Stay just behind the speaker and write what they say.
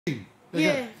Okay.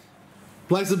 Yeah.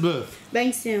 Place of birth.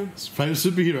 Bankstown. Favourite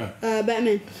superhero.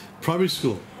 Batman. Primary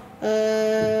school.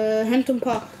 Hampton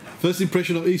Park. First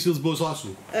impression of East Hills Boys High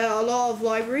School. A lot of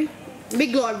library.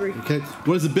 Big library. Okay.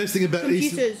 What is the best thing about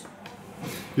East? Computers.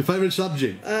 Your favourite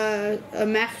subject.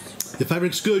 Maths. Your favourite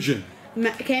excursion.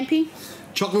 Camping.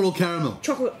 Chocolate or caramel.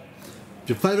 Chocolate.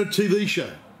 Your favourite TV show.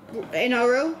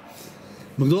 NRL.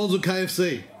 McDonald's or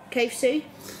KFC. KFC.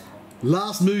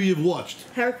 Last movie you've watched.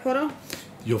 Harry Potter.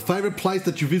 Your favourite place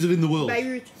that you visited in the world.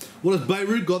 Beirut. What has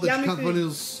Beirut got that Yummy you can't food.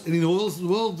 find in the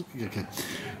world? Okay.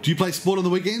 Do you play sport on the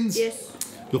weekends? Yes.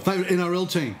 Your favourite NRL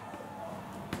team.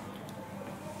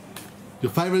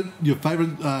 Your favourite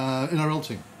NRL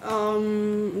team.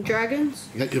 Dragons.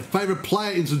 Okay. Your favourite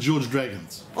player in St George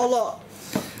Dragons. A lot.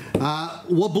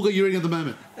 What book are you reading at the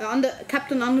moment?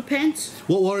 Captain Underpants.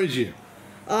 What worries you?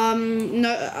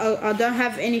 No, I don't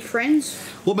have any friends.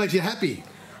 What makes you happy?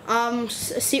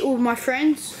 Sit with my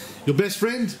friends. Your best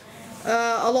friend?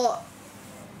 A lot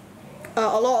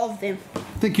of them.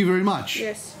 Thank you very much.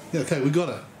 Yes. Yeah, okay, we got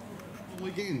it.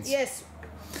 Weekends. Yes.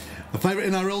 A favourite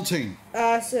NRL team?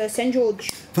 St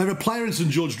George. Favourite player in St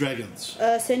George Dragons?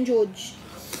 St George.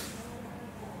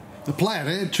 A player,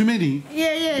 eh? Too many?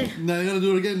 Yeah. No, you got to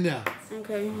do it again now.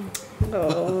 Okay.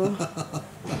 Oh.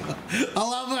 I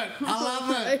love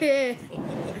it. Yeah.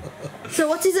 So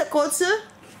what is it called, sir?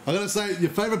 I'm going to say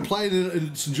your favourite player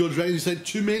in St George Dragons, you said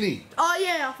too many. Oh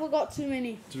yeah, I forgot too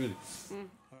many. Too many.